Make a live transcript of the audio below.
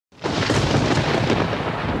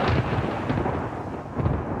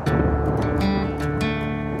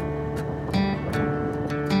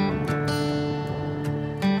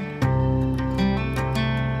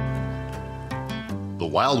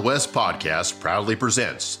Wild West Podcast proudly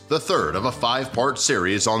presents the third of a 5-part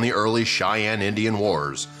series on the early Cheyenne Indian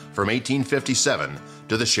Wars from 1857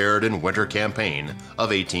 to the Sheridan Winter Campaign of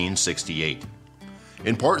 1868.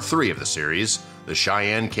 In Part 3 of the series, the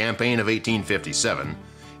Cheyenne Campaign of 1857,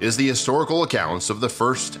 is the historical accounts of the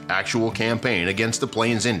first actual campaign against the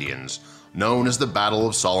Plains Indians, known as the Battle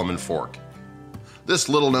of Solomon Fork. This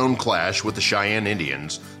little-known clash with the Cheyenne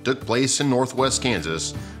Indians took place in northwest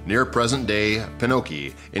Kansas near present-day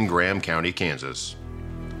Pinocchio in Graham County, Kansas.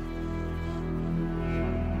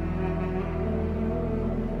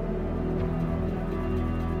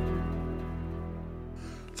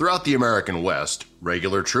 Throughout the American West,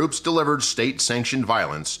 regular troops delivered state-sanctioned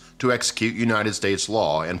violence to execute United States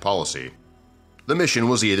law and policy. The mission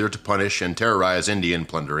was either to punish and terrorize Indian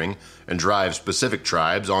plundering and drive specific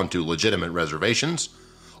tribes onto legitimate reservations,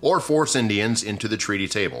 or force Indians into the treaty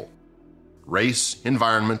table. Race,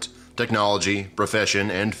 environment, technology, profession,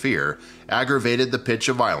 and fear aggravated the pitch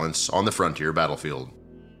of violence on the frontier battlefield.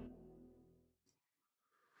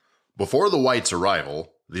 Before the whites'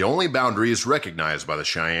 arrival, the only boundaries recognized by the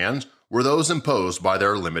Cheyennes were those imposed by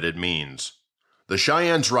their limited means. The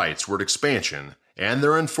Cheyennes' rights were expansion and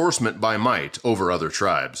their enforcement by might over other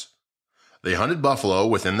tribes. They hunted buffalo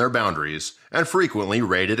within their boundaries and frequently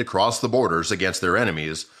raided across the borders against their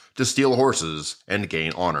enemies to steal horses and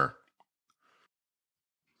gain honor.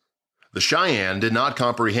 The Cheyenne did not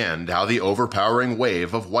comprehend how the overpowering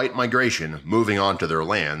wave of white migration moving onto their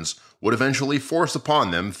lands would eventually force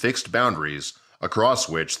upon them fixed boundaries across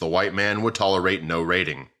which the white man would tolerate no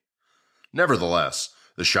raiding. Nevertheless,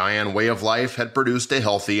 the Cheyenne way of life had produced a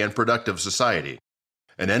healthy and productive society,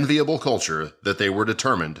 an enviable culture that they were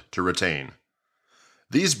determined to retain.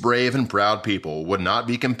 These brave and proud people would not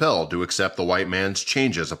be compelled to accept the white man's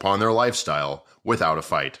changes upon their lifestyle without a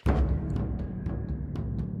fight.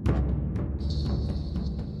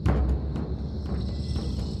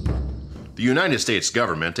 The United States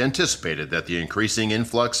government anticipated that the increasing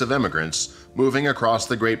influx of immigrants moving across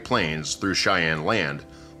the Great Plains through Cheyenne land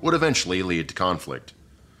would eventually lead to conflict.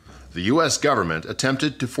 The U.S. government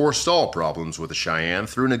attempted to forestall problems with the Cheyenne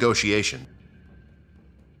through negotiation.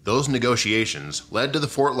 Those negotiations led to the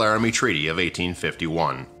Fort Laramie Treaty of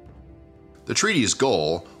 1851. The treaty's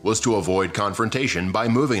goal was to avoid confrontation by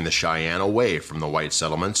moving the Cheyenne away from the white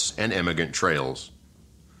settlements and immigrant trails.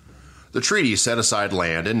 The treaty set aside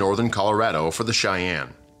land in northern Colorado for the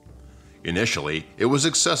Cheyenne. Initially, it was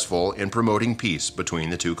successful in promoting peace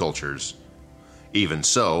between the two cultures. Even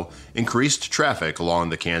so, increased traffic along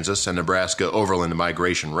the Kansas and Nebraska overland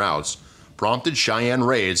migration routes prompted Cheyenne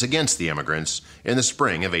raids against the immigrants in the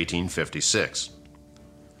spring of 1856.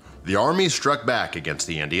 The Army struck back against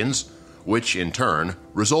the Indians, which in turn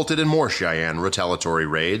resulted in more Cheyenne retaliatory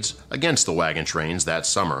raids against the wagon trains that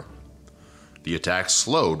summer. The attacks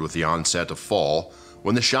slowed with the onset of fall,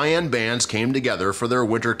 when the Cheyenne bands came together for their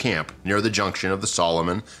winter camp near the junction of the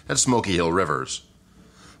Solomon and Smoky Hill rivers.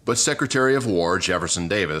 But Secretary of War Jefferson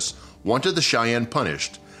Davis wanted the Cheyenne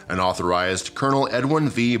punished and authorized Colonel Edwin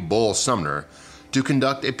Vos Sumner to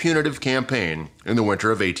conduct a punitive campaign in the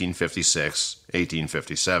winter of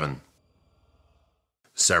 1856-1857.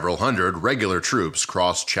 Several hundred regular troops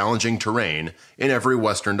crossed challenging terrain in every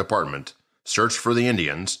western department, searched for the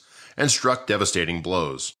Indians, and struck devastating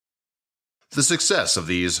blows. The success of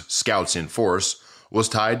these scouts in force was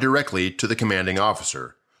tied directly to the commanding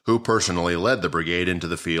officer, who personally led the brigade into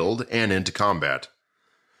the field and into combat.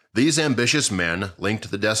 These ambitious men linked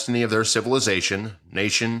the destiny of their civilization,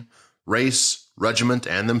 nation, race, regiment,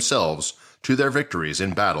 and themselves to their victories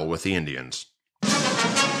in battle with the Indians.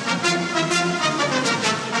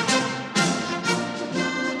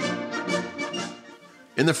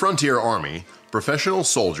 In the Frontier Army, professional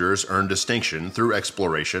soldiers earned distinction through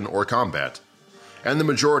exploration or combat, and the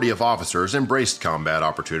majority of officers embraced combat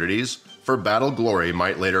opportunities, for battle glory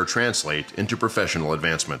might later translate into professional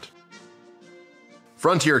advancement.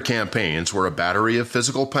 Frontier campaigns were a battery of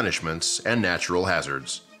physical punishments and natural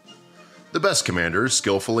hazards. The best commanders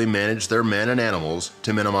skillfully managed their men and animals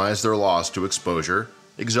to minimize their loss to exposure,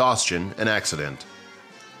 exhaustion, and accident.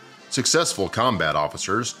 Successful combat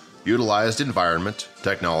officers utilized environment,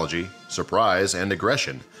 technology, surprise, and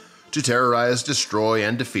aggression to terrorize, destroy,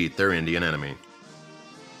 and defeat their Indian enemy.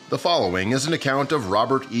 The following is an account of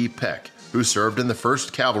Robert E. Peck, who served in the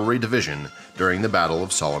 1st Cavalry Division during the Battle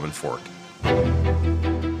of Solomon Fork.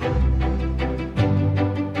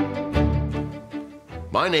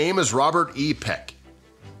 My name is Robert E. Peck.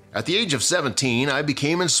 At the age of 17, I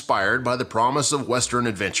became inspired by the promise of Western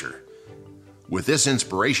adventure. With this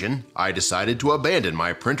inspiration, I decided to abandon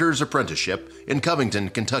my printer's apprenticeship in Covington,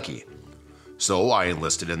 Kentucky. so I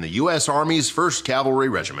enlisted in the U.S. Army's 1st Cavalry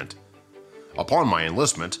Regiment. Upon my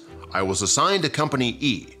enlistment, I was assigned to Company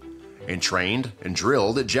E and trained and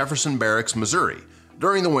drilled at Jefferson Barracks, Missouri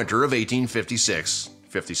during the winter of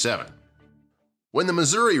 1856-57. When the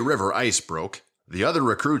Missouri River ice broke, the other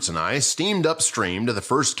recruits and I steamed upstream to the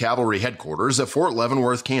 1st Cavalry headquarters at Fort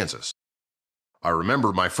Leavenworth, Kansas. I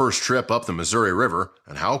remember my first trip up the Missouri River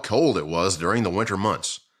and how cold it was during the winter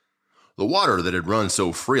months. The water that had run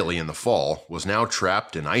so freely in the fall was now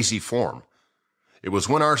trapped in icy form. It was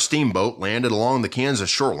when our steamboat landed along the Kansas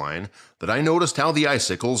shoreline that I noticed how the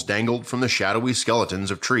icicles dangled from the shadowy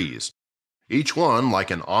skeletons of trees, each one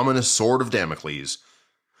like an ominous sword of Damocles.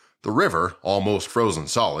 The river, almost frozen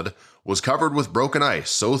solid, was covered with broken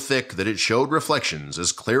ice so thick that it showed reflections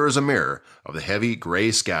as clear as a mirror of the heavy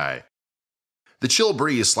gray sky. The chill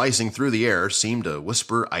breeze slicing through the air seemed to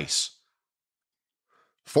whisper ice.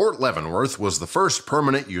 Fort Leavenworth was the first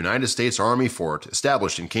permanent United States Army fort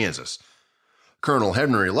established in Kansas. Colonel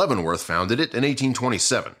Henry Leavenworth founded it in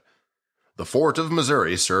 1827. The Fort of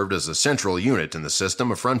Missouri served as a central unit in the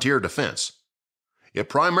system of frontier defense. It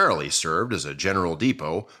primarily served as a general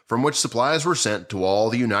depot from which supplies were sent to all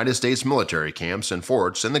the United States military camps and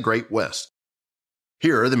forts in the Great West.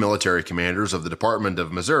 Here, the military commanders of the Department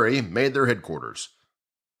of Missouri made their headquarters.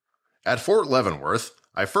 At Fort Leavenworth,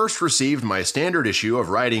 I first received my standard issue of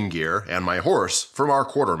riding gear and my horse from our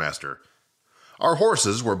quartermaster. Our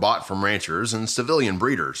horses were bought from ranchers and civilian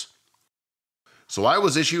breeders, so I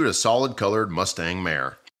was issued a solid-colored Mustang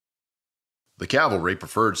mare. The cavalry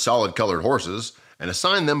preferred solid-colored horses and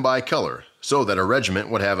assigned them by color so that a regiment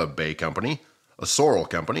would have a bay company, a sorrel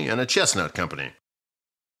company, and a chestnut company.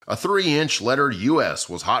 A 3-inch lettered U.S.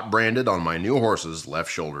 was hot branded on my new horse's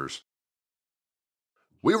left shoulders.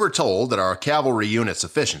 We were told that our cavalry unit's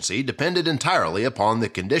efficiency depended entirely upon the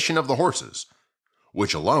condition of the horses,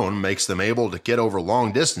 which alone makes them able to get over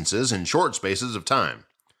long distances in short spaces of time.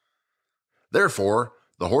 Therefore,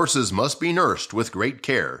 the horses must be nursed with great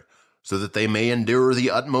care so that they may endure the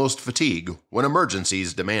utmost fatigue when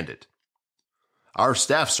emergencies demand it. Our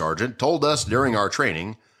staff sergeant told us during our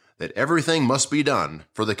training that everything must be done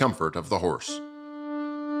for the comfort of the horse.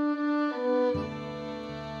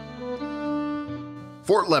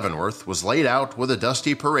 Fort Leavenworth was laid out with a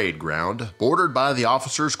dusty parade ground bordered by the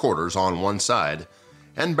officers' quarters on one side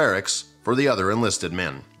and barracks for the other enlisted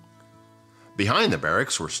men. Behind the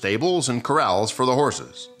barracks were stables and corrals for the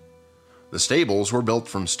horses. The stables were built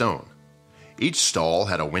from stone. Each stall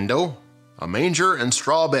had a window, a manger, and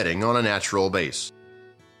straw bedding on a natural base.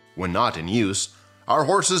 When not in use, our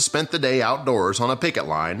horses spent the day outdoors on a picket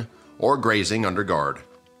line or grazing under guard.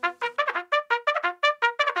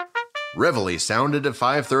 Reveille sounded at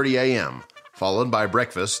 5:30 a.m., followed by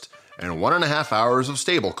breakfast and 1.5 hours of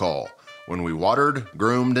stable call, when we watered,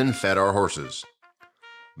 groomed, and fed our horses.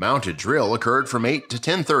 Mounted drill occurred from 8 to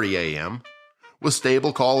 10:30 a.m., with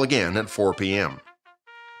stable call again at 4 p.m.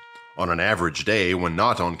 On an average day when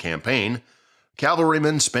not on campaign,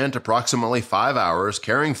 cavalrymen spent approximately 5 hours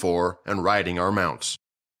caring for and riding our mounts.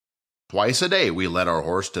 Twice a day we led our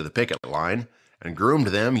horse to the picket line and groomed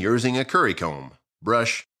them using a curry comb,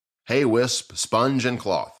 brush, hay wisp, sponge, and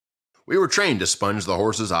cloth. We were trained to sponge the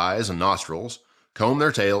horses' eyes and nostrils, comb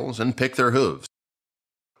their tails, and pick their hooves.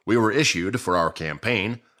 We were issued, for our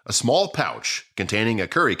campaign, a small pouch containing a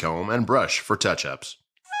curry comb and brush for touch-ups.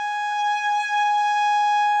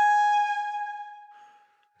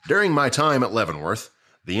 During my time at Leavenworth,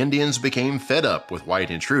 the Indians became fed up with white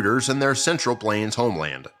intruders in their Central Plains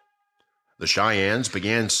homeland. The Cheyennes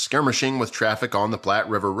began skirmishing with traffic on the Platte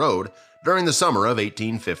River Road during the summer of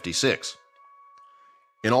 1856.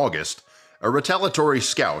 In August, a retaliatory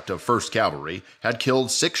scout of 1st Cavalry had killed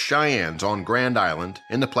 6 Cheyennes on Grand Island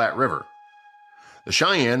in the Platte River. The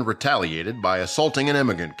Cheyenne retaliated by assaulting an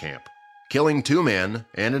immigrant camp, killing 2 men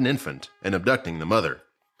and an infant, and abducting the mother.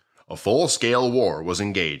 A full-scale war was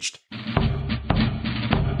engaged.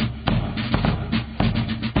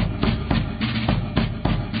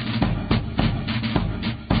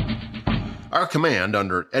 Our command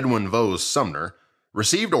under Edwin Vos Sumner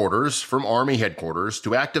received orders from Army headquarters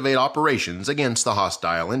to activate operations against the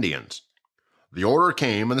hostile Indians. The order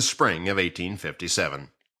came in the spring of 1857.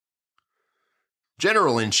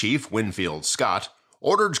 General-in-Chief Winfield Scott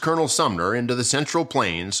ordered Colonel Sumner into the Central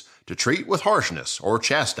Plains to treat with harshness or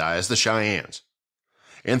chastise the Cheyennes.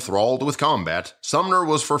 Enthralled with combat, Sumner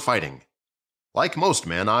was for fighting. Like most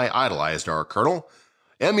men, I idolized our colonel,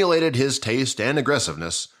 emulated his taste and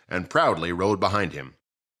aggressiveness, and proudly rode behind him.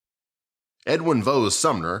 Edwin Vos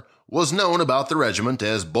Sumner was known about the regiment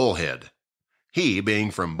as Bullhead. He,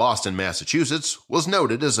 being from Boston, Massachusetts, was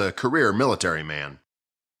noted as a career military man.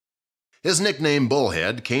 His nickname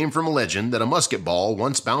Bullhead came from a legend that a musket ball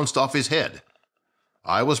once bounced off his head.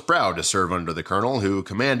 I was proud to serve under the colonel who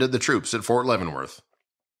commanded the troops at Fort Leavenworth.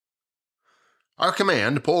 Our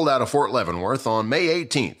command pulled out of Fort Leavenworth on May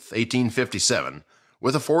 18, 1857,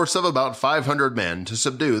 with a force of about 500 men to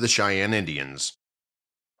subdue the Cheyenne Indians.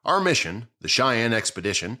 Our mission, the Cheyenne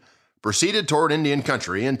Expedition, proceeded toward Indian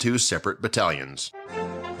country in 2 separate battalions.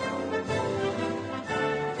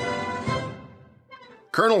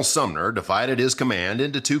 Colonel Sumner divided his command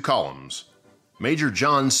into 2 columns. Major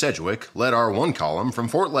John Sedgwick led our 1 column from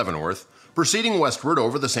Fort Leavenworth, proceeding westward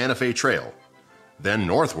over the Santa Fe Trail, then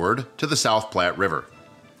northward to the South Platte River.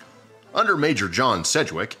 Under Major John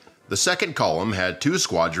Sedgwick, the 2nd column had 2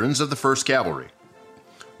 squadrons of the 1st Cavalry.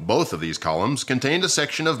 Both of these columns contained a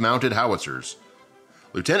section of mounted howitzers.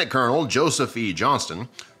 Lieutenant Colonel Joseph E. Johnston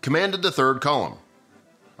commanded the 3rd column.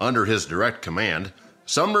 Under his direct command,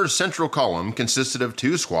 Sumner's central column consisted of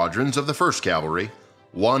 2 squadrons of the 1st Cavalry,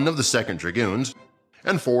 1 of the 2nd Dragoons,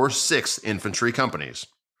 and 4 6th Infantry companies.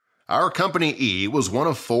 Our Company E was one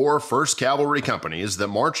of 4 1st Cavalry companies that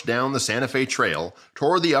marched down the Santa Fe Trail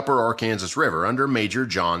toward the upper Arkansas River under Major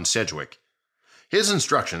John Sedgwick. His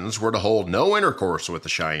instructions were to hold no intercourse with the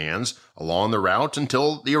Cheyennes along the route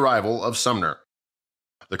until the arrival of Sumner.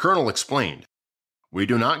 The colonel explained, "We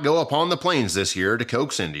do not go upon the plains this year to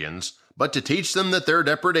coax Indians, but to teach them that their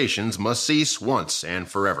depredations must cease once and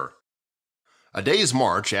forever." A day's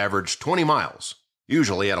march averaged 20 miles,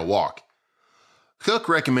 usually at a walk. Cook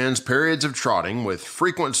recommends periods of trotting with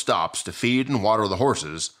frequent stops to feed and water the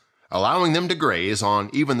horses, allowing them to graze on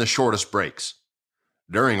even the shortest breaks.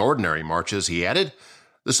 During ordinary marches, he added,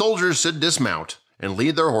 the soldiers should dismount and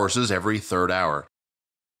lead their horses every 3rd hour.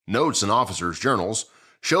 Notes in officers' journals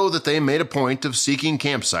show that they made a point of seeking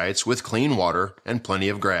campsites with clean water and plenty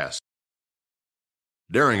of grass.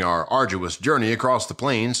 During our arduous journey across the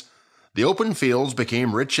plains, the open fields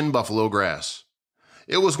became rich in buffalo grass.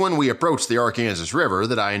 It was when we approached the Arkansas River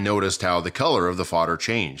that I noticed how the color of the fodder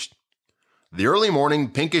changed. The early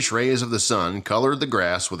morning pinkish rays of the sun colored the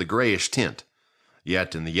grass with a grayish tint,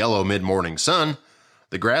 yet in the yellow mid-morning sun,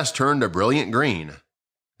 the grass turned a brilliant green,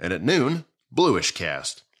 and at noon, bluish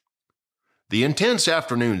cast. The intense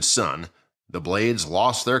afternoon sun, the blades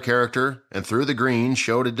lost their character and through the green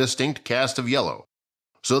showed a distinct cast of yellow,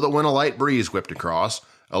 so that when a light breeze whipped across,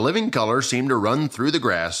 a living color seemed to run through the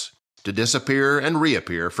grass to disappear and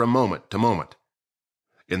reappear from moment to moment.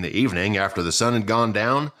 In the evening, after the sun had gone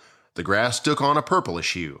down, the grass took on a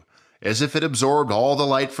purplish hue, as if it absorbed all the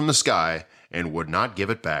light from the sky and would not give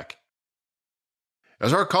it back.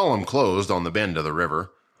 As our column closed on the bend of the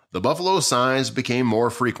river, the buffalo signs became more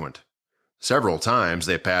frequent. Several times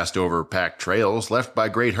they passed over packed trails left by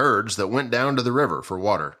great herds that went down to the river for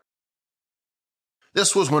water.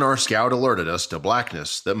 This was when our scout alerted us to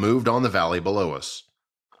blackness that moved on the valley below us.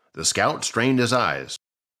 The scout strained his eyes.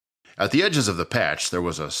 At the edges of the patch there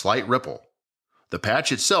was a slight ripple. The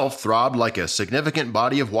patch itself throbbed like a significant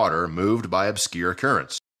body of water moved by obscure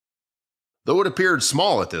currents. Though it appeared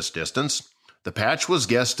small at this distance, the patch was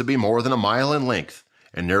guessed to be more than a mile in length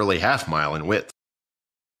and nearly half-mile in width.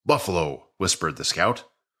 "Buffalo," whispered the scout.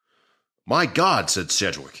 "My God," said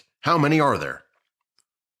Sedgwick, "how many are there?"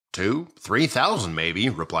 2,000-3,000 maybe,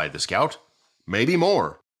 replied the scout. "Maybe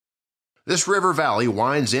more. This river valley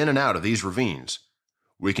winds in and out of these ravines.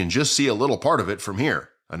 We can just see a little part of it from here,"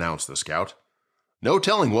 announced the scout. "No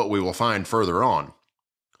telling what we will find further on."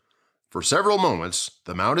 For several moments,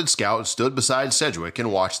 the mounted scout stood beside Sedgwick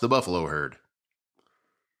and watched the buffalo herd.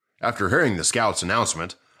 After hearing the scout's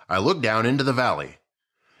announcement, I looked down into the valley.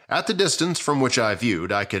 At the distance from which I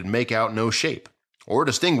viewed, I could make out no shape, or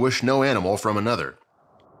distinguish no animal from another.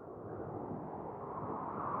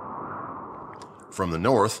 From the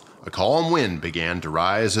north, a calm wind began to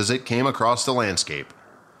rise as it came across the landscape.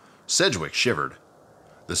 Sedgwick shivered.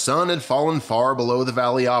 The sun had fallen far below the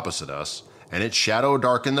valley opposite us, and its shadow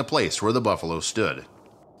darkened the place where the buffalo stood.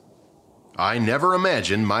 I never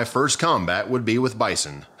imagined my first combat would be with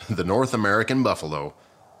bison, the North American buffalo.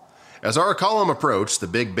 As our column approached the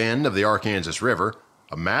big bend of the Arkansas River,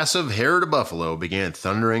 a massive herd of buffalo began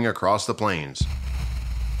thundering across the plains.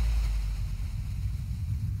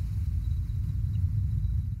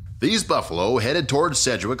 These buffalo headed toward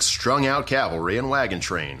Sedgwick's strung-out cavalry and wagon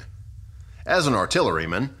train. As an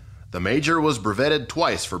artilleryman, the major was brevetted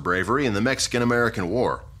twice for bravery in the Mexican-American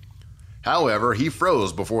War. However, he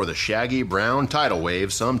froze before the shaggy brown tidal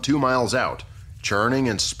wave some 2 miles out, churning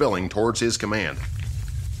and spilling towards his command.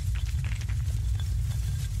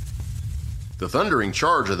 The thundering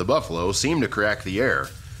charge of the buffalo seemed to crack the air,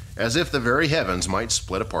 as if the very heavens might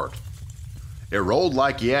split apart. It rolled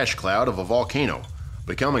like the ash cloud of a volcano,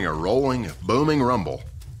 becoming a rolling, booming rumble.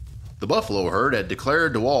 The buffalo herd had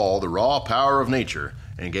declared to all the raw power of nature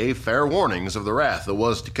and gave fair warnings of the wrath that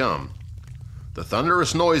was to come. The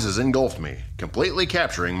thunderous noises engulfed me, completely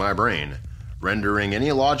capturing my brain, rendering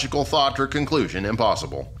any logical thought or conclusion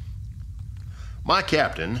impossible. My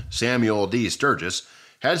captain, Samuel D. Sturgis,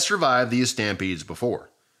 had survived these stampedes before.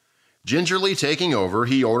 Gingerly taking over,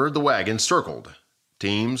 he ordered the wagons circled,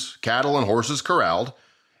 teams, cattle, and horses corralled,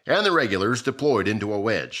 and the regulars deployed into a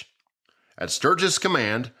wedge. At Sturgis'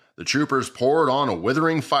 command, the troopers poured on a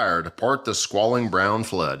withering fire to part the squalling brown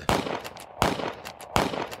flood.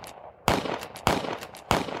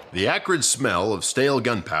 The acrid smell of stale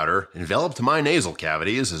gunpowder enveloped my nasal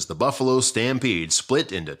cavities as the buffalo stampede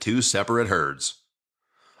split into two separate herds.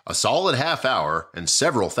 A solid half hour and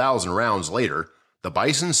several thousand rounds later, the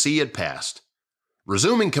Bison Sea had passed.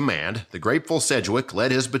 Resuming command, the grateful Sedgwick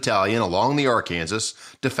led his battalion along the Arkansas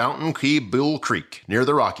to Fountain Key Bull Creek near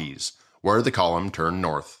the Rockies, where the column turned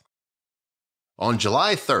north. On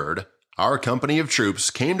July 3rd, our company of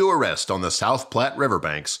troops came to a rest on the South Platte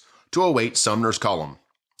riverbanks to await Sumner's column.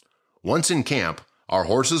 Once in camp, our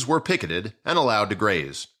horses were picketed and allowed to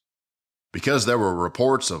graze. Because there were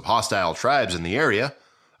reports of hostile tribes in the area,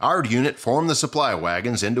 our unit formed the supply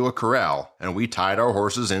wagons into a corral and we tied our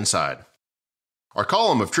horses inside. Our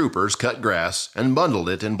column of troopers cut grass and bundled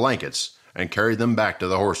it in blankets and carried them back to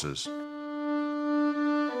the horses.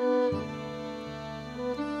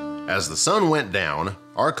 As the sun went down,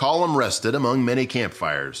 our column rested among many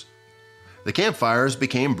campfires. The campfires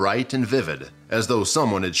became bright and vivid, as though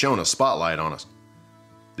someone had shone a spotlight on us.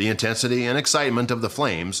 The intensity and excitement of the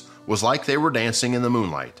flames was like they were dancing in the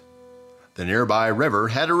moonlight. The nearby river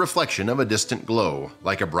had a reflection of a distant glow,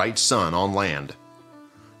 like a bright sun on land.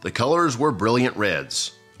 The colors were brilliant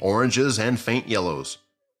reds, oranges, and faint yellows.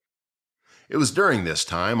 It was during this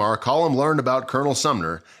time our column learned about Colonel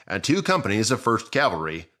Sumner and 2 companies of 1st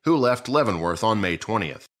Cavalry who left Leavenworth on May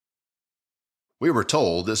 20th. We were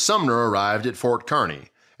told that Sumner arrived at Fort Kearny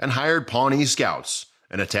and hired Pawnee Scouts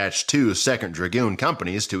and attached 2 2nd Dragoon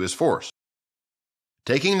companies to his force.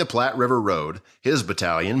 Taking the Platte River Road, his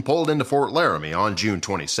battalion pulled into Fort Laramie on June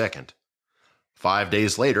 22nd. 5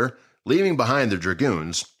 days later, leaving behind the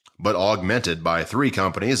Dragoons, but augmented by 3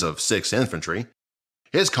 companies of 6th Infantry,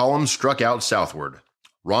 his column struck out southward,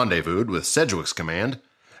 rendezvoused with Sedgwick's command,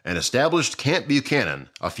 and established Camp Buchanan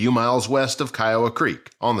a few miles west of Kiowa Creek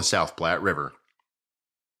on the South Platte River.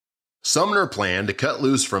 Sumner planned to cut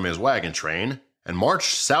loose from his wagon train and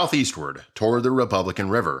march southeastward toward the Republican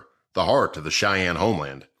River, the heart of the Cheyenne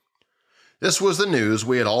homeland. This was the news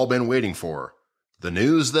we had all been waiting for, the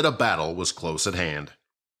news that a battle was close at hand.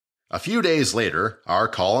 A few days later, our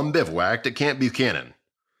column bivouacked at Camp Buchanan.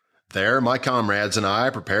 There, my comrades and I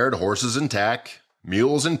prepared horses and tack,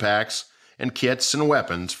 mules and packs, and kits and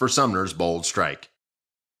weapons for Sumner's bold strike.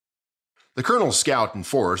 The Colonel's scout and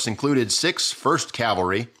force included 6 1st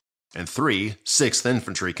Cavalry and 3 6th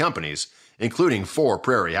Infantry companies, including 4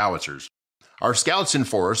 Prairie Howitzers. Our scouts in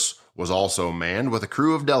force was also manned with a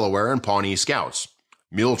crew of Delaware and Pawnee Scouts,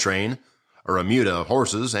 mule train, a remuda of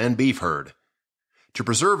horses, and beef herd. To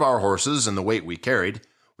preserve our horses and the weight we carried,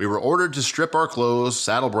 we were ordered to strip our clothes,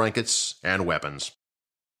 saddle blankets, and weapons.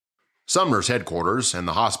 Sumner's headquarters and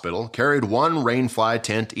the hospital carried 1 rainfly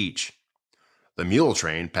tent each. The mule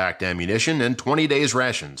train packed ammunition and 20 days'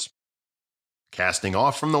 rations. Casting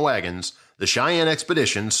off from the wagons, the Cheyenne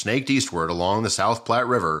expedition snaked eastward along the South Platte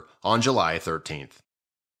River on July 13th.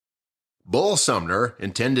 Bull Sumner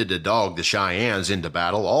intended to dog the Cheyennes into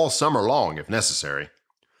battle all summer long if necessary.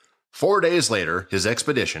 4 days later, his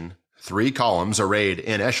expedition, 3 columns arrayed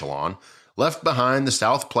in echelon, left behind the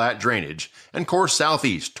South Platte drainage and coursed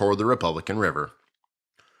southeast toward the Republican River.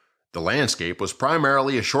 The landscape was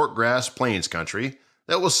primarily a short-grass plains country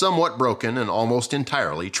that was somewhat broken and almost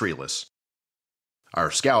entirely treeless. Our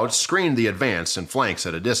scouts screened the advance and flanks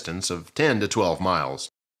at a distance of 10 to 12 miles.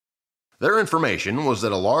 Their information was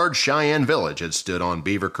that a large Cheyenne village had stood on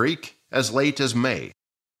Beaver Creek as late as May.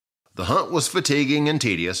 The hunt was fatiguing and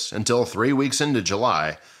tedious until 3 weeks into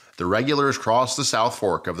July, the regulars crossed the South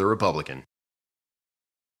Fork of the Republican.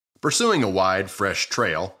 Pursuing a wide, fresh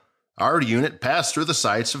trail, our unit passed through the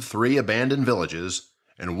sites of 3 abandoned villages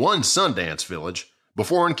and 1 Sundance village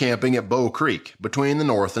before encamping at Bow Creek between the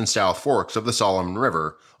North and South Forks of the Solomon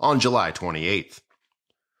River on July 28th.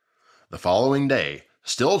 The following day,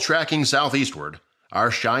 still tracking southeastward, our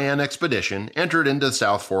Cheyenne expedition entered into the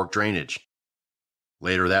South Fork drainage.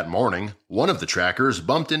 Later that morning, one of the trackers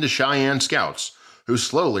bumped into Cheyenne scouts, who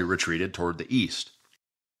slowly retreated toward the east.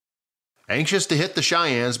 Anxious to hit the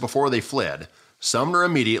Cheyennes before they fled, Sumner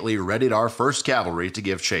immediately readied our 1st Cavalry to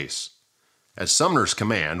give chase. At Sumner's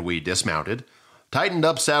command, we dismounted, tightened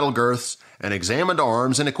up saddle girths, and examined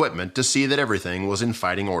arms and equipment to see that everything was in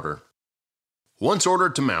fighting order. Once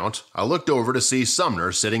ordered to mount, I looked over to see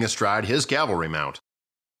Sumner sitting astride his cavalry mount.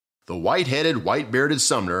 The white-headed, white-bearded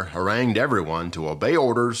Sumner harangued everyone to obey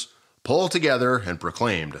orders, pull together, and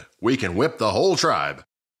proclaimed, "We can whip the whole tribe."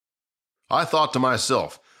 I thought to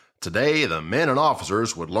myself, today the men and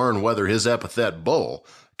officers would learn whether his epithet bull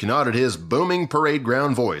connoted his booming parade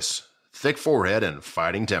ground voice, thick forehead, and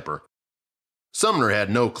fighting temper. Sumner had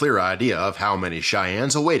no clear idea of how many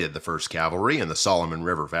Cheyennes awaited the 1st Cavalry in the Solomon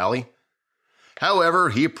River Valley. However,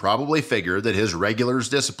 he probably figured that his regulars'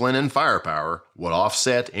 discipline and firepower would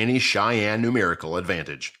offset any Cheyenne numerical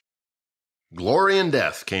advantage. Glory and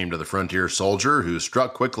death came to the frontier soldier who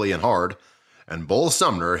struck quickly and hard, and Bull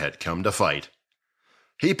Sumner had come to fight.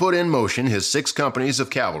 He put in motion his 6 companies of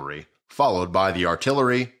cavalry, followed by the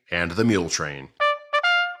artillery and the mule train.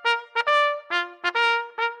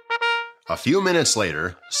 A few minutes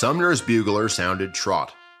later, Sumner's bugler sounded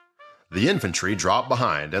trot. The infantry dropped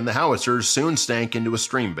behind, and the howitzers soon sank into a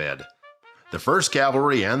stream bed. The 1st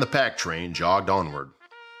Cavalry and the pack train jogged onward.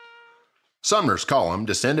 Sumner's column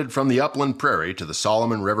descended from the upland prairie to the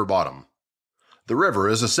Solomon River bottom. The river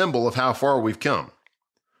is a symbol of how far we've come.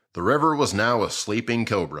 The river was now a sleeping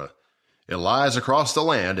cobra. It lies across the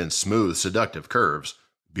land in smooth, seductive curves,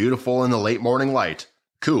 beautiful in the late morning light,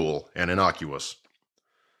 cool and innocuous.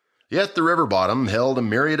 Yet the river bottom held a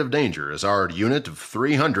myriad of danger as our unit of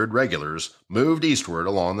 300 regulars moved eastward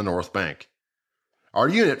along the north bank. Our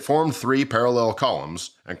unit formed 3 parallel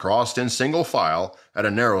columns and crossed in single file at a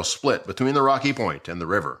narrow split between the rocky point and the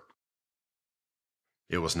river.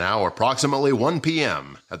 It was now approximately 1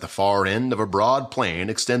 p.m. at the far end of a broad plain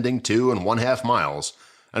extending 2 1/2 miles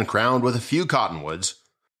and crowned with a few cottonwoods.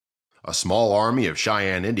 A small army of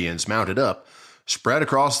Cheyenne Indians mounted up spread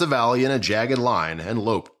across the valley in a jagged line and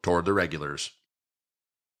loped toward the regulars.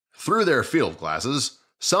 Through their field glasses,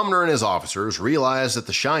 Sumner and his officers realized that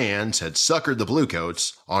the Cheyennes had suckered the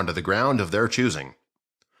Bluecoats onto the ground of their choosing.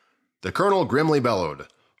 The colonel grimly bellowed,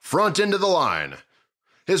 "Front into the line!"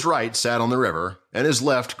 His right sat on the river, and his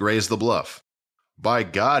left grazed the bluff. By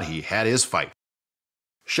God, he had his fight.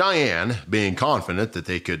 Cheyenne, being confident that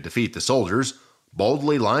they could defeat the soldiers,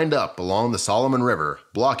 boldly lined up along the Solomon River,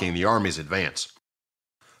 blocking the army's advance.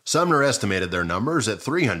 Sumner estimated their numbers at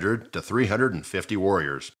 300 to 350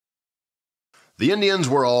 warriors. The Indians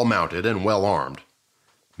were all mounted and well armed.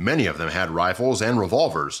 Many of them had rifles and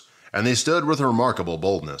revolvers, and they stood with remarkable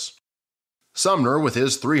boldness. Sumner, with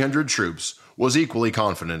his 300 troops, was equally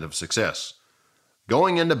confident of success.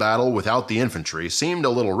 Going into battle without the infantry seemed a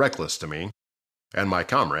little reckless to me and my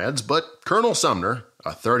comrades, but Colonel Sumner,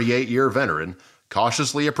 a 38-year veteran,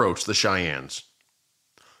 cautiously approached the Cheyennes.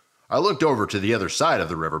 I looked over to the other side of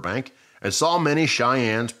the riverbank and saw many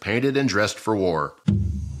Cheyennes painted and dressed for war.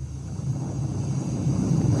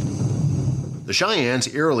 The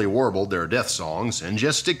Cheyennes eerily warbled their death songs and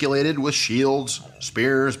gesticulated with shields,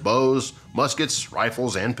 spears, bows, muskets,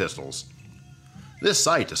 rifles, and pistols. This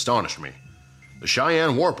sight astonished me. The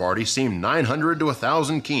Cheyenne war party seemed 900 to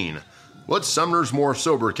 1,000 keen, but Sumner's more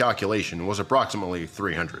sober calculation was approximately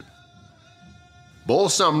 300. Bull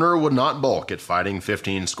Sumner would not balk at fighting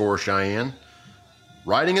 15 score Cheyenne.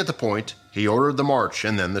 Riding at the point, he ordered the march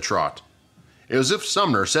and then the trot. It was as if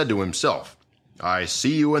Sumner said to himself, "I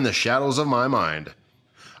see you in the shadows of my mind.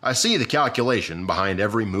 I see the calculation behind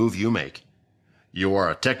every move you make. You are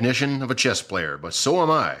a technician of a chess player, but so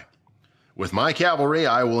am I. With my cavalry,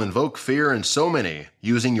 I will invoke fear in so many,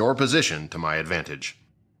 using your position to my advantage.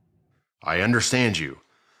 I understand you.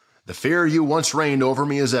 The fear you once reigned over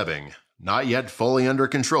me is ebbing, not yet fully under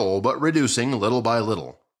control, but reducing little by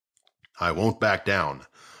little. I won't back down.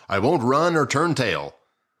 I won't run or turn tail.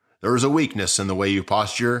 There is a weakness in the way you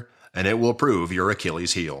posture, and it will prove your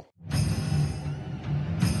Achilles' heel."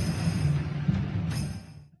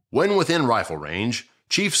 When within rifle range,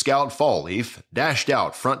 Chief Scout Fall Leaf dashed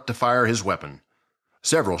out front to fire his weapon.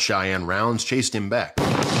 Several Cheyenne rounds chased him back.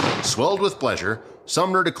 Swelled with pleasure,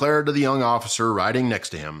 Sumner declared to the young officer riding next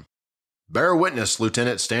to him, "Bear witness,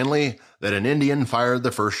 Lieutenant Stanley, that an Indian fired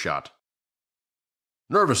the first shot."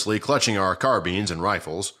 Nervously clutching our carbines and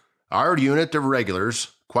rifles, our unit of regulars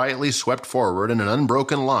quietly swept forward in an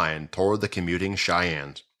unbroken line toward the commuting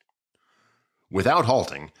Cheyennes. Without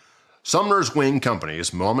halting, Sumner's wing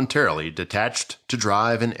companies momentarily detached to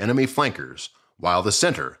drive in enemy flankers, while the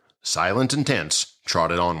center, silent and tense,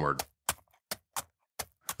 trotted onward.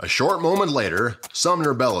 A short moment later,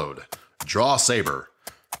 Sumner bellowed, "Draw saber!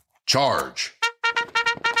 Charge!"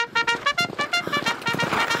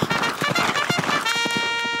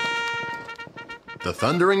 The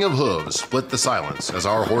thundering of hooves split the silence as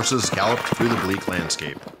our horses galloped through the bleak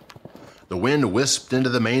landscape. The wind wisped into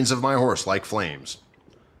the manes of my horse like flames.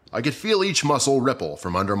 I could feel each muscle ripple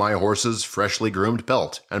from under my horse's freshly groomed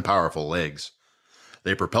pelt and powerful legs.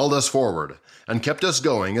 They propelled us forward and kept us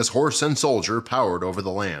going as horse and soldier powered over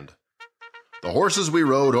the land. The horses we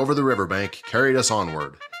rode over the riverbank carried us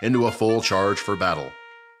onward into a full charge for battle.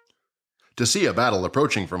 To see a battle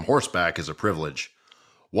approaching from horseback is a privilege,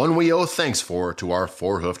 one we owe thanks for to our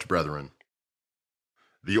four-hoofed brethren.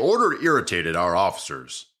 The order irritated our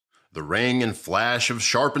officers. The ring and flash of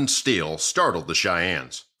sharpened steel startled the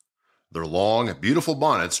Cheyennes. Their long, beautiful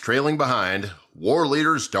bonnets trailing behind, war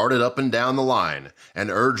leaders darted up and down the line and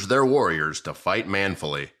urged their warriors to fight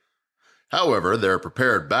manfully. However, their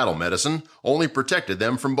prepared battle medicine only protected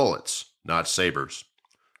them from bullets, not sabers.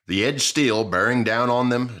 The edged steel bearing down on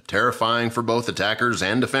them, terrifying for both attackers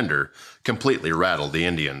and defender, completely rattled the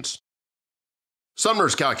Indians.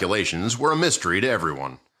 Sumner's calculations were a mystery to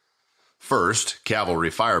everyone. First, cavalry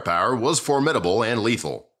firepower was formidable and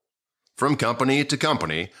lethal. From company to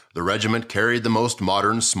company, the regiment carried the most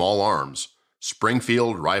modern small arms,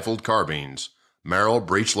 Springfield rifled carbines, Merrill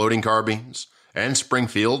breech-loading carbines, and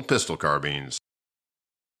Springfield pistol carbines.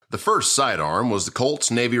 The first sidearm was the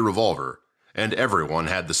Colt's Navy revolver, and everyone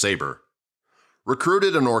had the saber.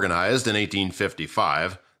 Recruited and organized in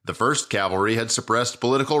 1855, the 1st Cavalry had suppressed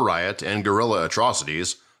political riot and guerrilla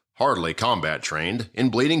atrocities, hardly combat-trained, in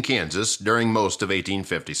Bleeding, Kansas during most of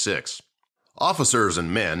 1856. Officers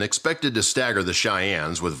and men expected to stagger the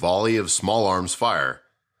Cheyennes with volley of small arms fire.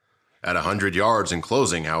 At 100 yards in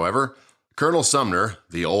closing, however, Colonel Sumner,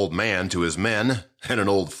 the old man to his men, and an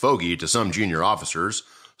old fogey to some junior officers,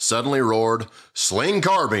 suddenly roared, "Sling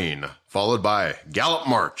carbine," followed by "Gallop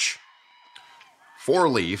march." Four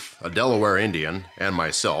Leaf, a Delaware Indian, and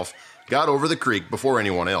myself got over the creek before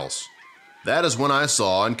anyone else. That is when I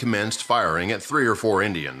saw and commenced firing at 3 or 4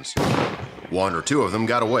 Indians. 1 or 2 of them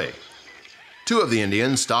got away. 2 of the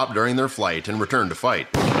Indians stopped during their flight and returned to fight.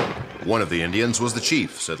 One of the Indians was the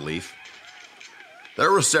chief, said Leaf.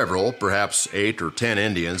 There were several, perhaps 8 or 10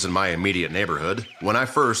 Indians in my immediate neighborhood when I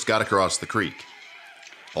first got across the creek.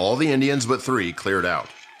 All the Indians but 3 cleared out.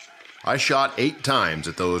 I shot 8 times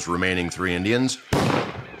at those remaining 3 Indians,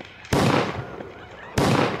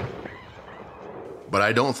 but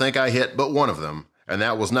I don't think I hit but one of them, and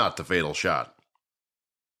that was not the fatal shot.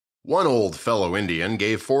 One old fellow Indian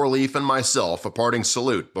gave Four Leaf and myself a parting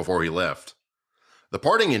salute before he left. The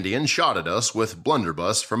parting Indian shot at us with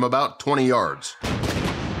blunderbuss from about 20 yards.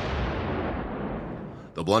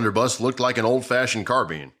 The blunderbuss looked like an old-fashioned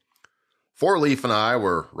carbine. Four Leaf and I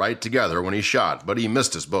were right together when he shot, but he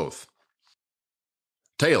missed us both.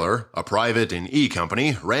 Taylor, a private in E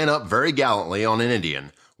Company, ran up very gallantly on an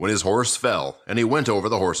Indian when his horse fell, and he went over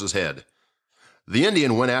the horse's head. The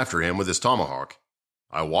Indian went after him with his tomahawk.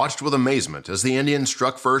 I watched with amazement as the Indian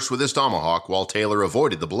struck first with his tomahawk while Taylor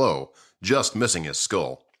avoided the blow, just missing his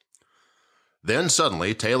skull. Then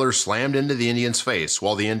suddenly Taylor slammed into the Indian's face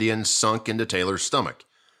while the Indian sunk into Taylor's stomach.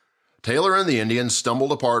 Taylor and the Indian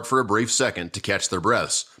stumbled apart for a brief second to catch their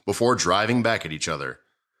breaths before driving back at each other.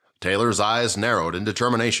 Taylor's eyes narrowed in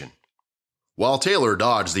determination. While Taylor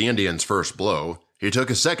dodged the Indian's first blow, he took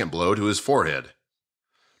a second blow to his forehead.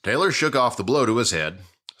 Taylor shook off the blow to his head,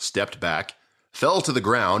 stepped back, fell to the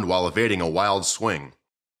ground while evading a wild swing.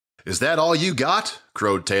 "Is that all you got?"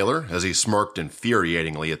 crowed Taylor as he smirked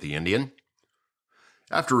infuriatingly at the Indian.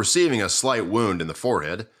 After receiving a slight wound in the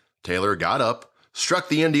forehead, Taylor got up, struck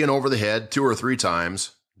the Indian over the head 2 or 3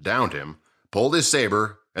 times, downed him, pulled his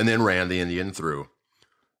saber, and then ran the Indian through.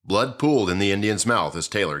 Blood pooled in the Indian's mouth as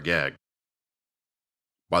Taylor gagged.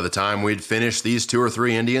 By the time we'd finished these 2 or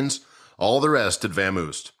 3 Indians, all the rest had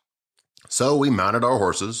vamoosed. So we mounted our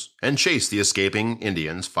horses and chased the escaping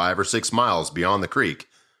Indians 5 or 6 miles beyond the creek,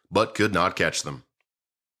 but could not catch them.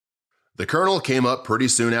 The colonel came up pretty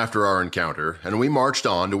soon after our encounter, and we marched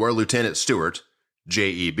on to where Lieutenant Stewart,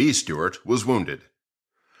 J.E.B. Stewart, was wounded.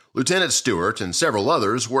 Lieutenant Stewart and several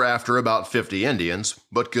others were after about 50 Indians,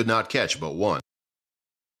 but could not catch but one.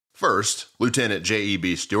 First, Lieutenant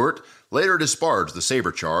J.E.B. Stewart later disparaged the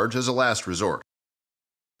saber charge as a last resort.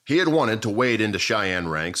 He had wanted to wade into Cheyenne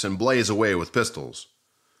ranks and blaze away with pistols.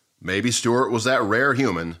 Maybe Stewart was that rare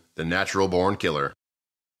human, the natural-born killer.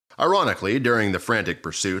 Ironically, during the frantic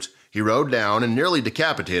pursuit, he rode down and nearly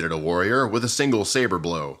decapitated a warrior with a single saber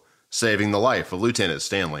blow, saving the life of Lieutenant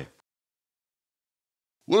Stanley.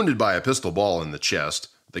 Wounded by a pistol ball in the chest,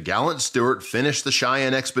 the gallant Stewart finished the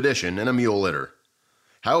Cheyenne expedition in a mule litter.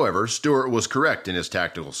 However, Stewart was correct in his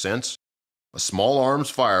tactical sense. A small arms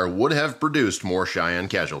fire would have produced more Cheyenne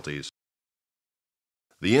casualties.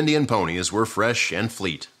 The Indian ponies were fresh and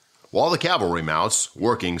fleet, while the cavalry mounts,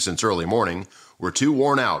 working since early morning, were too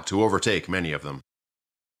worn out to overtake many of them.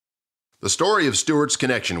 The story of Stuart's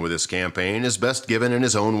connection with this campaign is best given in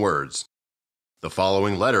his own words. The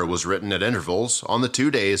following letter was written at intervals on the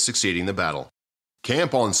 2 days succeeding the battle.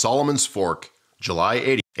 Camp on Solomon's Fork, July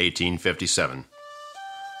 80, 1857.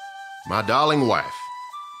 My darling wife,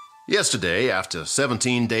 yesterday, after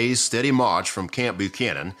 17 days' steady march from Camp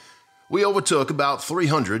Buchanan, we overtook about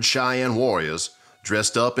 300 Cheyenne warriors,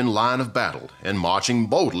 dressed up in line of battle and marching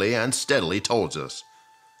boldly and steadily towards us.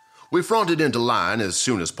 We fronted into line as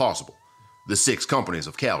soon as possible, the 6 companies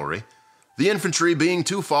of cavalry, the infantry being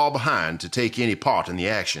too far behind to take any part in the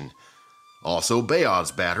action. Also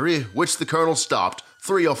Bayard's battery, which the colonel stopped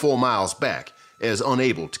 3 or 4 miles back, as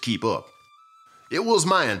unable to keep up. It was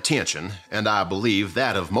my intention, and I believe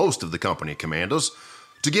that of most of the company commanders,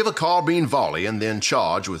 to give a carbine volley and then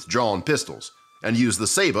charge with drawn pistols, and use the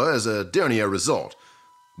saber as a dernier resort.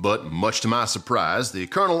 But, much to my surprise, the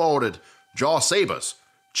colonel ordered, "Draw sabers!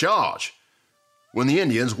 Charge!" when the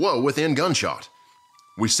Indians were within gunshot.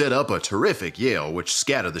 We set up a terrific yell which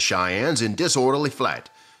scattered the Cheyennes in disorderly flight,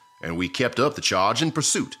 and we kept up the charge in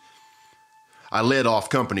pursuit. I led off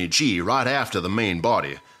Company G right after the main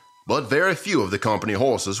body, but very few of the company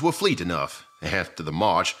horses were fleet enough, after the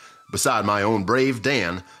march, beside my own brave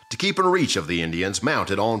Dan, to keep in reach of the Indians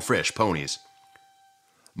mounted on fresh ponies.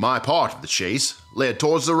 My part of the chase led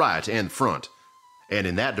towards the right and front, and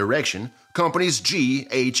in that direction, Companies G,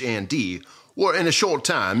 H, and D were in a short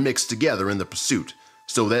time mixed together in the pursuit,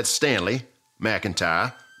 so that Stanley,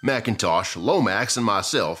 McIntyre, McIntosh, Lomax, and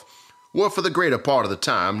myself were for the greater part of the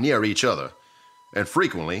time near each other, and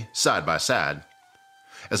frequently side by side.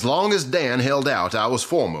 As long as Dan held out, I was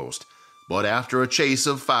foremost, but after a chase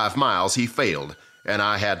of 5 miles he failed, and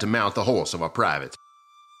I had to mount the horse of a private.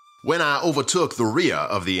 When I overtook the rear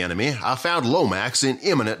of the enemy, I found Lomax in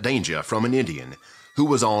imminent danger from an Indian, who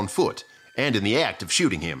was on foot, and in the act of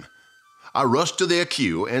shooting him. I rushed to their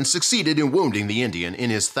queue and succeeded in wounding the Indian in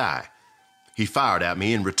his thigh. He fired at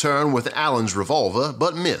me in return with Allen's revolver,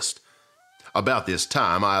 but missed. About this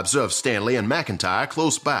time I observed Stanley and McIntyre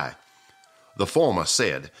close by. The former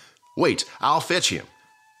said, "Wait, I'll fetch him."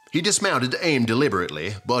 He dismounted to aim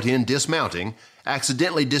deliberately, but in dismounting,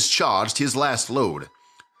 accidentally discharged his last load.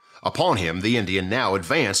 Upon him the Indian now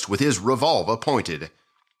advanced with his revolver pointed.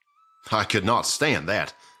 I could not stand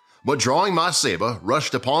that, but drawing my saber,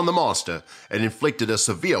 rushed upon the monster and inflicted a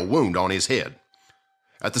severe wound on his head.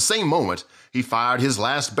 At the same moment, he fired his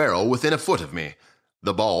last barrel within a foot of me,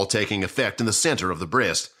 the ball taking effect in the center of the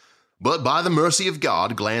breast, but by the mercy of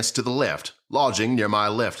God glanced to the left, lodging near my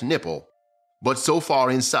left nipple, but so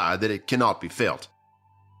far inside that it cannot be felt.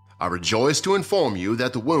 I rejoice to inform you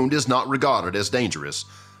that the wound is not regarded as dangerous,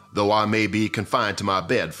 though I may be confined to my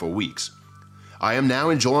bed for weeks. I am now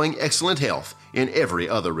enjoying excellent health in every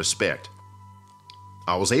other respect.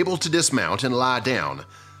 I was able to dismount and lie down,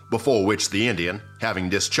 before which the Indian, having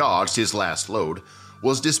discharged his last load,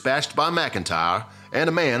 was dispatched by McIntyre and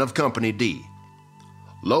a man of Company D.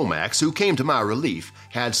 Lomax, who came to my relief,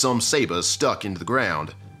 had some sabers stuck into the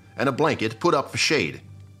ground, and a blanket put up for shade.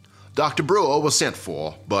 Dr. Brewer was sent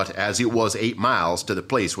for, but as it was 8 miles to the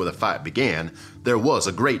place where the fight began, there was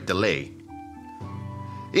a great delay.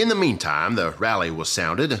 In the meantime, the rally was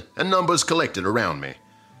sounded, and numbers collected around me,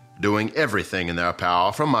 doing everything in their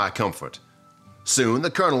power for my comfort. Soon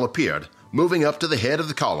the colonel appeared, moving up to the head of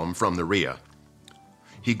the column from the rear.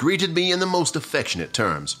 He greeted me in the most affectionate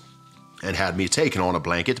terms, and had me taken on a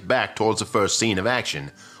blanket back towards the first scene of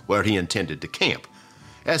action, where he intended to camp,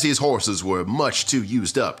 as his horses were much too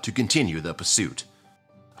used up to continue the pursuit.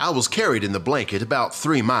 I was carried in the blanket about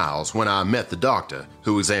 3 miles when I met the doctor,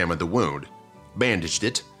 who examined the wound, bandaged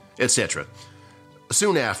it, etc.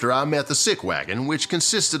 Soon after I met the sick wagon, which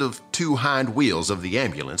consisted of 2 hind wheels of the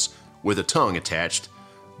ambulance, with a tongue attached,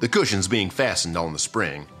 the cushions being fastened on the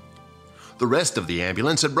spring. The rest of the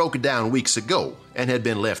ambulance had broken down weeks ago and had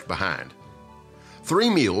been left behind.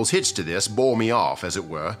 3 mules hitched to this bore me off, as it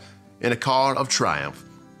were, in a car of triumph.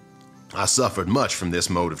 I suffered much from this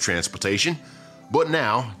mode of transportation, but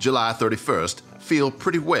now, July 31st, feel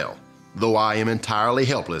pretty well, though I am entirely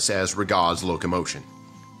helpless as regards locomotion.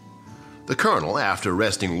 The colonel, after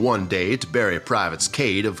resting 1 day to bury Privates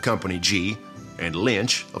Cade of Company G and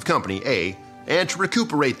Lynch of Company A, and to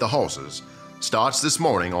recuperate the horses, starts this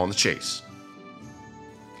morning on the chase.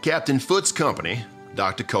 Captain Foote's company,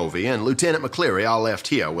 Dr. Covey, and Lieutenant McCleary are left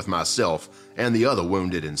here with myself and the other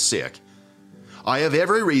wounded and sick. I have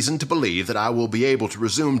every reason to believe that I will be able to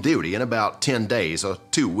resume duty in about 10 days or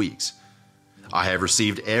 2 weeks. I have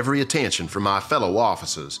received every attention from my fellow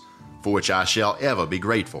officers, for which I shall ever be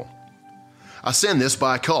grateful. I send this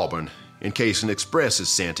by Colburn, in case an express is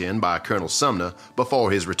sent in by Colonel Sumner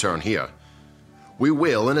before his return here. We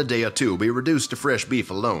will, in a day or two, be reduced to fresh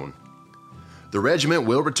beef alone. The regiment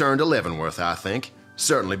will return to Leavenworth, I think,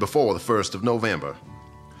 certainly before the 1st of November.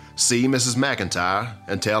 See Mrs. McIntyre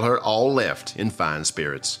and tell her all left in fine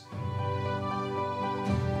spirits.